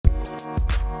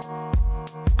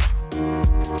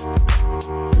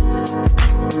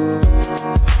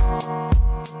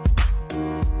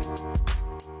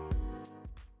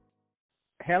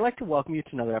Hey, I'd like to welcome you to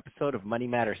another episode of Money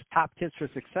Matters Top Tips for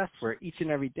Success, where each and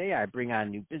every day I bring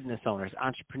on new business owners,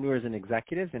 entrepreneurs, and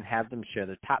executives and have them share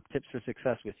their top tips for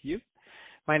success with you.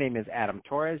 My name is Adam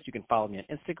Torres. You can follow me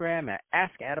on Instagram at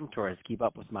 @AskAdamTorres. Keep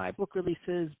up with my book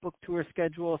releases, book tour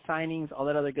schedule, signings, all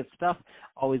that other good stuff.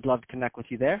 Always love to connect with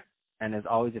you there. And as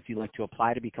always, if you'd like to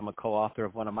apply to become a co-author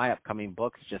of one of my upcoming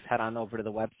books, just head on over to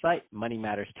the website,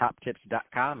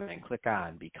 moneymatterstoptips.com, and click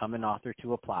on Become an Author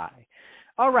to apply.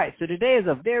 All right, so today is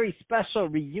a very special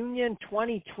Reunion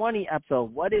 2020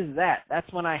 episode. What is that?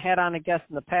 That's when I had on a guest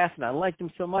in the past, and I liked him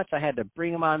so much I had to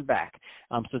bring him on back.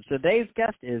 So today's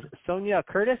guest is Sonia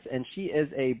Curtis, and she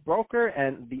is a broker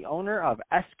and the owner of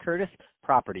S. Curtis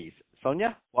Properties.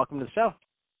 Sonia, welcome to the show.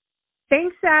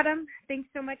 Thanks, Adam. Thanks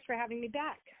so much for having me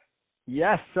back.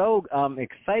 Yes, so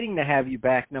exciting to have you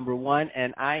back, number one,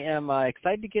 and I am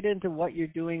excited to get into what you're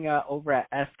doing over at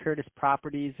S. Curtis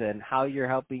Properties and how you're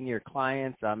helping your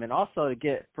clients, and also to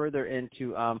get further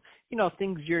into,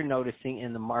 things you're noticing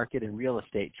in the market and real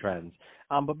estate trends.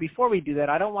 But before we do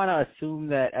that, I don't want to assume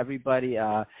that everybody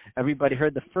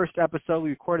heard the first episode.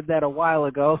 We recorded that a while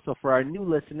ago, so for our new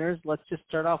listeners, let's just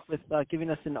start off with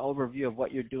giving us an overview of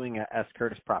what you're doing at S.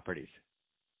 Curtis Properties.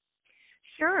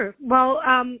 Sure. Well,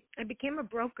 I became a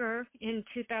broker in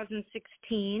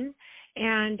 2016,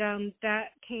 and that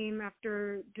came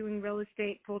after doing real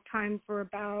estate full-time for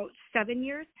about 7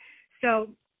 years. So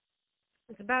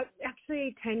it's about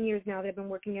actually 10 years now that I've been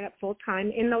working at full-time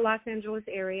in the Los Angeles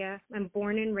area. I'm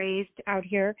born and raised out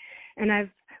here, and I've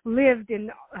lived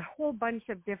in a whole bunch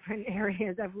of different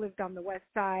areas. I've lived on the west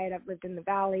side. I've lived in the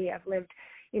valley. I've lived,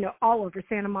 all over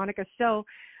Santa Monica. So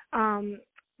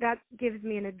that gives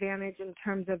me an advantage in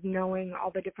terms of knowing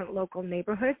all the different local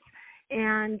neighborhoods.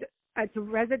 And it's a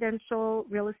residential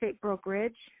real estate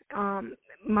brokerage.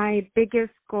 My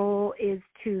biggest goal is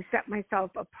to set myself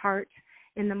apart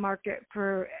in the market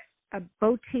for a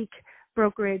boutique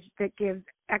brokerage that gives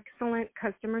excellent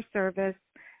customer service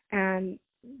and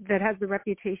that has the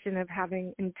reputation of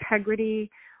having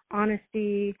integrity,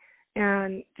 honesty,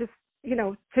 and just,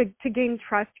 to gain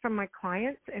trust from my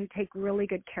clients and take really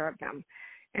good care of them.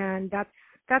 And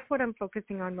that's what I'm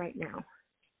focusing on right now.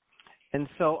 And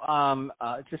so,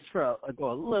 just go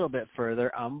a little bit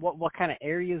further, what kind of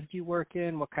areas do you work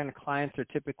in? What kind of clients are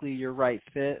typically your right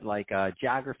fit, like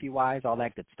geography-wise, all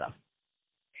that good stuff?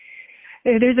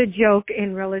 There's a joke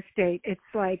in real estate. It's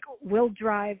like, we'll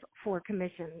drive for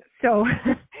commission. So,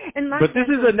 but this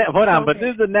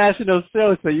is a national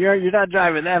show, so you're not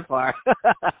driving that far.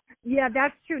 Yeah,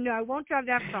 that's true. No, I won't drive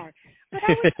that far. But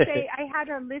I would say I had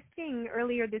a listing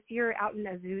earlier this year out in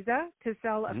Azusa to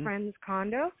sell a friend's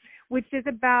condo, which is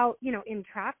about, in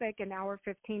traffic, an hour,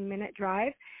 15-minute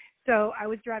drive. So I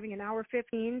was driving an hour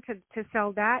 15 to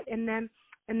sell that. And then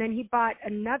he bought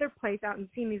another place out in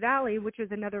Simi Valley, which is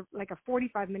another, like a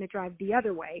 45-minute drive the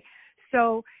other way.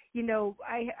 So,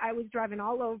 I was driving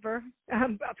all over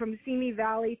from Simi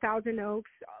Valley, Thousand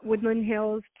Oaks, Woodland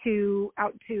Hills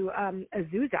out to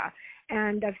Azusa.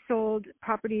 And I've sold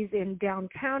properties in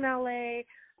downtown LA,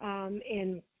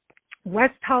 in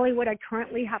West Hollywood. I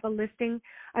currently have a listing.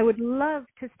 I would love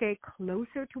to stay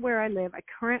closer to where I live. I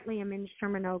currently am in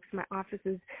Sherman Oaks. My office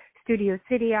is Studio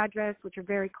City address, which are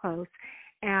very close.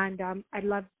 And I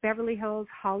love Beverly Hills,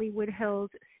 Hollywood Hills,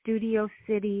 Studio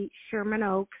City, Sherman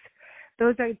Oaks.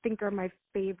 Those, I think, are my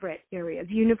favorite areas.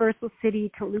 Universal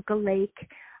City, Toluca Lake,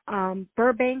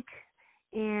 Burbank,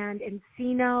 and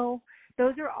Encino.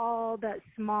 Those are all the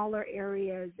smaller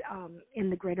areas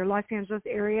in the greater Los Angeles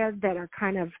area that are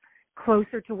kind of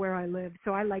closer to where I live.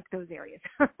 So I like those areas.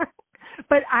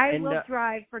 But I will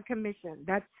drive for commission.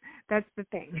 That's the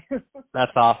thing.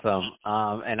 That's awesome.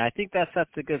 And I think that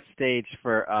sets a good stage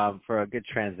for a good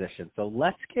transition. So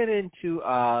let's get into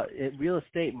real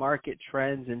estate market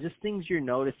trends and just things you're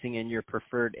noticing in your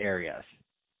preferred areas.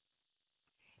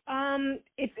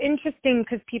 It's interesting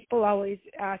because people always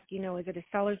ask, is it a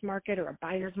seller's market or a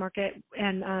buyer's market?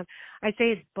 And I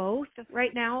say it's both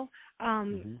right now.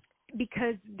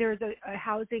 Because there's a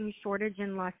housing shortage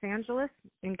in Los Angeles,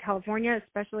 in California,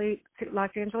 especially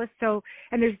Los Angeles. So,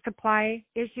 and there's a supply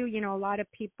issue. A lot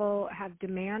of people have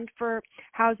demand for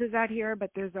houses out here, but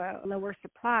there's a lower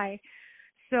supply.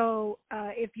 So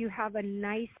if you have a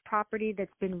nice property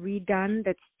that's been redone,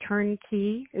 that's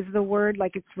turnkey is the word,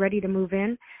 like it's ready to move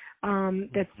in,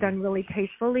 that's done really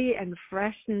tastefully and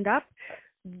freshened up,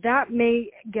 that may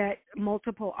get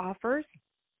multiple offers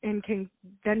and can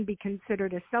then be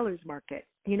considered a seller's market,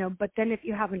 But then if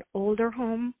you have an older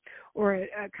home or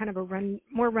a kind of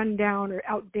more rundown or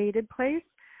outdated place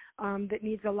that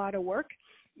needs a lot of work,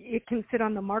 it can sit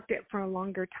on the market for a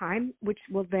longer time, which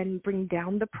will then bring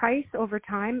down the price over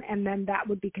time, and then that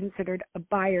would be considered a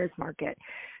buyer's market.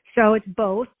 So it's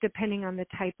both, depending on the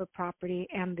type of property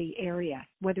and the area,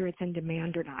 whether it's in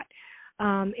demand or not.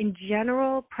 In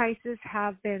general, prices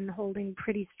have been holding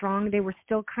pretty strong. They were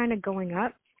still kind of going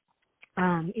up,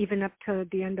 even up to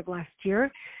the end of last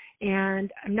year.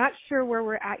 And I'm not sure where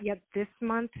we're at yet this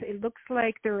month. It looks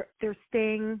like they're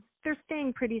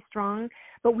staying pretty strong,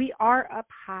 but we are up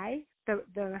high.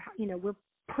 We're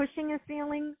pushing a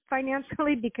ceiling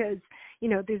financially because,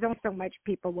 there's only so much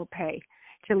people will pay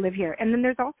to live here. And then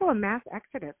there's also a mass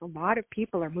exodus. A lot of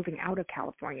people are moving out of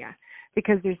California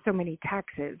because there's so many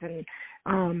taxes, and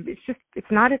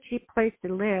it's not a cheap place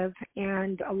to live.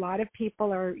 And a lot of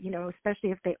people are,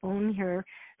 especially if they own here,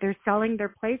 they're selling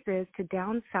their places to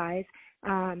downsize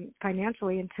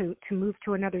financially and to move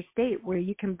to another state where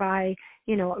you can buy,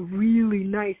 a really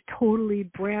nice, totally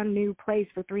brand new place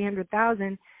for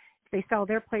 $300,000. If they sell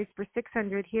their place for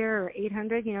 $600 here or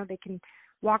 $800, they can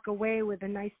walk away with a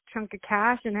nice chunk of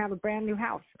cash and have a brand new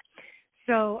house.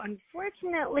 So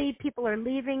unfortunately, people are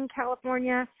leaving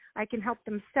California. I can help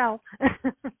them sell.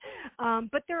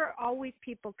 But there are always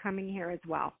people coming here as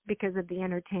well because of the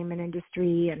entertainment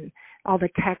industry and all the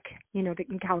tech,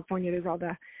 in California, there's all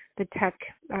the tech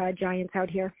giants out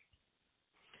here.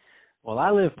 Well,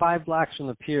 I live 5 blocks from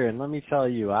the pier, and let me tell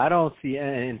you, I don't see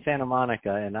in Santa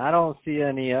Monica, and I don't see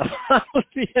any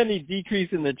any decrease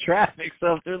in the traffic.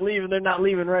 So if they're leaving, they're not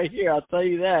leaving right here. I'll tell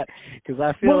you that, because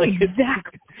I feel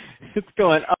it's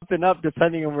going up and up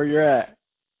depending on where you're at.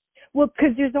 Well,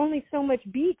 because there's only so much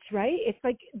beach, right? It's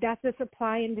like that's a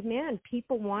supply and demand.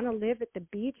 People want to live at the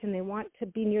beach and they want to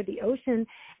be near the ocean,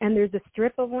 and there's a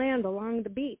strip of land along the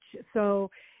beach.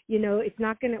 So, we're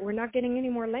not getting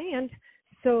any more land.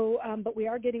 So, but we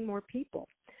are getting more people.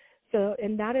 So,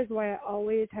 and that is why I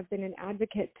always have been an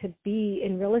advocate to be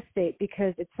in real estate,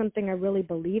 because it's something I really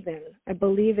believe in. I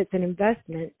believe it's an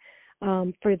investment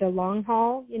for the long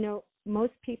haul.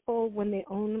 Most people, when they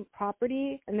own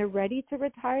property and they're ready to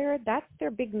retire, that's their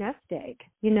big nest egg,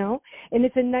 and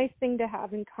it's a nice thing to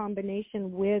have in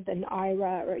combination with an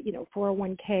IRA or,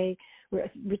 401k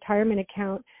retirement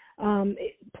account.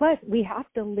 Plus, we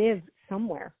have to live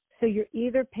somewhere. So you're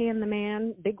either paying the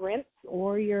man big rents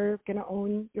or you're going to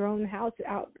own your own house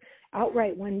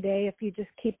outright one day if you just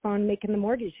keep on making the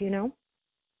mortgage,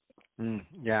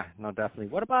 Yeah, no, definitely.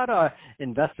 What about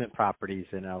investment properties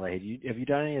in LA? Have you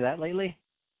done any of that lately?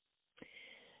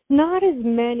 Not as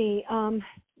many.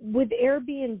 With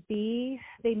Airbnb,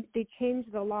 they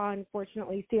changed the law,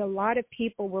 unfortunately. See, a lot of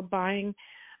people were buying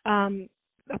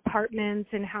apartments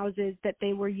and houses that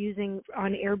they were using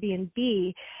on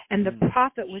Airbnb, and the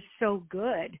profit was so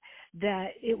good that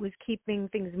it was keeping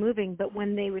things moving. But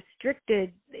when they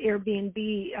restricted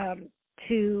Airbnb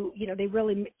they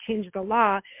really changed the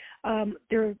law,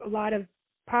 there are a lot of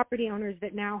property owners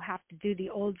that now have to do the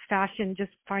old-fashioned,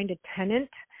 just find a tenant,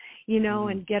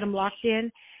 and get them locked in.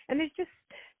 And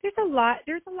there's a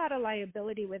lot of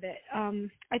liability with it.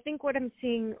 I think what I'm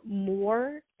seeing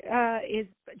more is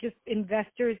just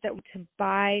investors that want to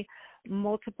buy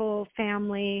multiple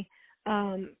family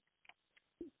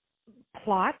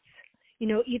plots,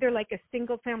 either like a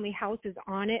single family house is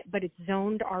on it, but it's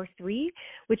zoned R3,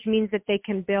 which means that they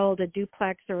can build a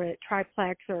duplex or a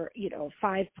triplex or,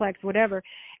 5plex, whatever.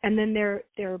 And then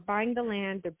they're buying the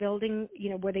land, they're building,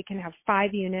 where they can have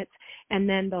 5 units, and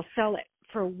then they'll sell it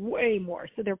for way more.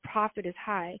 So their profit is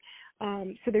high.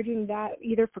 So they're doing that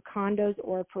either for condos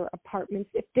or for apartments.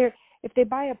 If they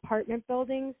buy apartment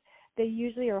buildings, they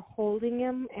usually are holding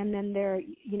them and then they're,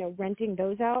 renting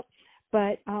those out.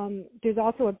 But there's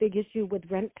also a big issue with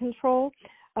rent control.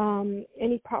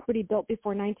 Any property built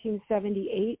before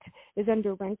 1978 is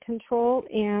under rent control.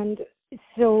 And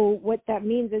so what that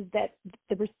means is that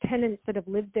there was tenants that have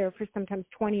lived there for sometimes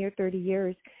 20 or 30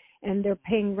 years, and they're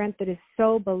paying rent that is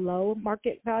so below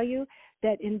market value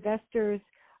that investors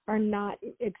are not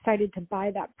excited to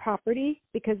buy that property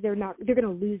because they're going to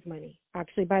lose money.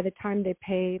 Actually, by the time they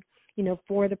pay,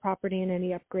 for the property and any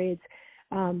upgrades,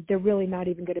 they're really not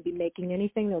even going to be making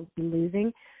anything. They'll be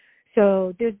losing.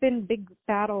 So there's been big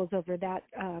battles over that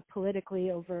politically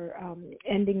over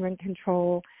ending rent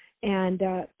control. And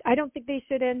I don't think they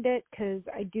should end it because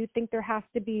I do think there has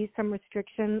to be some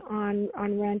restriction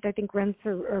on rent. I think rents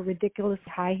are ridiculously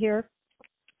high here.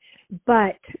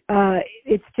 But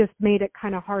it's just made it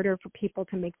kind of harder for people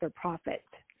to make their profit.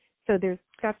 So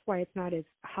that's why it's not as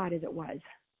hot as it was.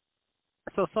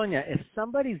 So, Sonia, if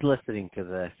somebody's listening to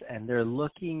this and they're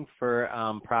looking for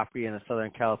property in the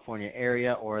Southern California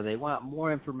area, or they want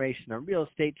more information on real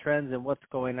estate trends and what's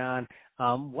going on,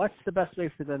 what's the best way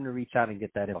for them to reach out and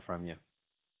get that info from you?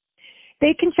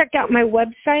 They can check out my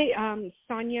website,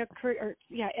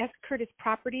 S. Curtis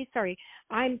Properties. Sorry,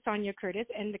 I'm Sonia Curtis,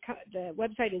 and the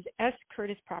website is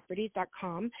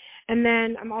scurtisproperties.com. And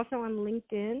then I'm also on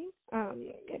LinkedIn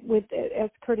with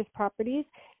S. Curtis Properties,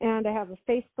 and I have a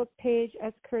Facebook page,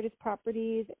 S. Curtis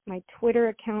Properties. My Twitter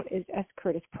account is S.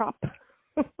 Curtis Prop.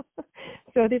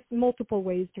 So there's multiple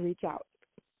ways to reach out.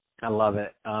 I love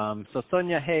it. So,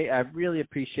 Sonia, hey, I really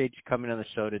appreciate you coming on the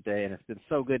show today, and it's been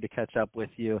so good to catch up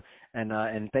with you.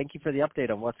 And thank you for the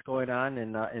update on what's going on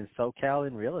in SoCal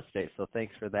in real estate. So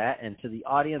thanks for that. And to the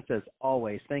audience, as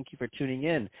always, thank you for tuning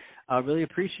in. I really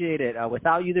appreciate it.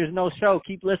 Without you, there's no show.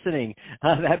 Keep listening.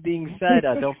 That being said,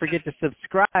 don't forget to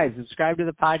subscribe to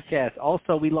the podcast.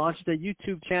 Also, we launched a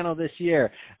YouTube channel this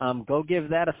year. Go give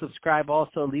that a subscribe.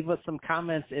 Also, leave us some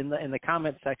comments in the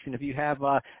comment section if you have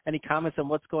any comments on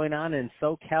what's going on in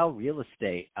SoCal real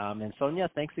estate. And Sonia,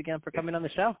 thanks again for coming on the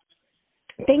show.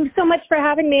 Thanks so much for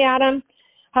having me, Adam.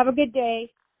 Have a good day.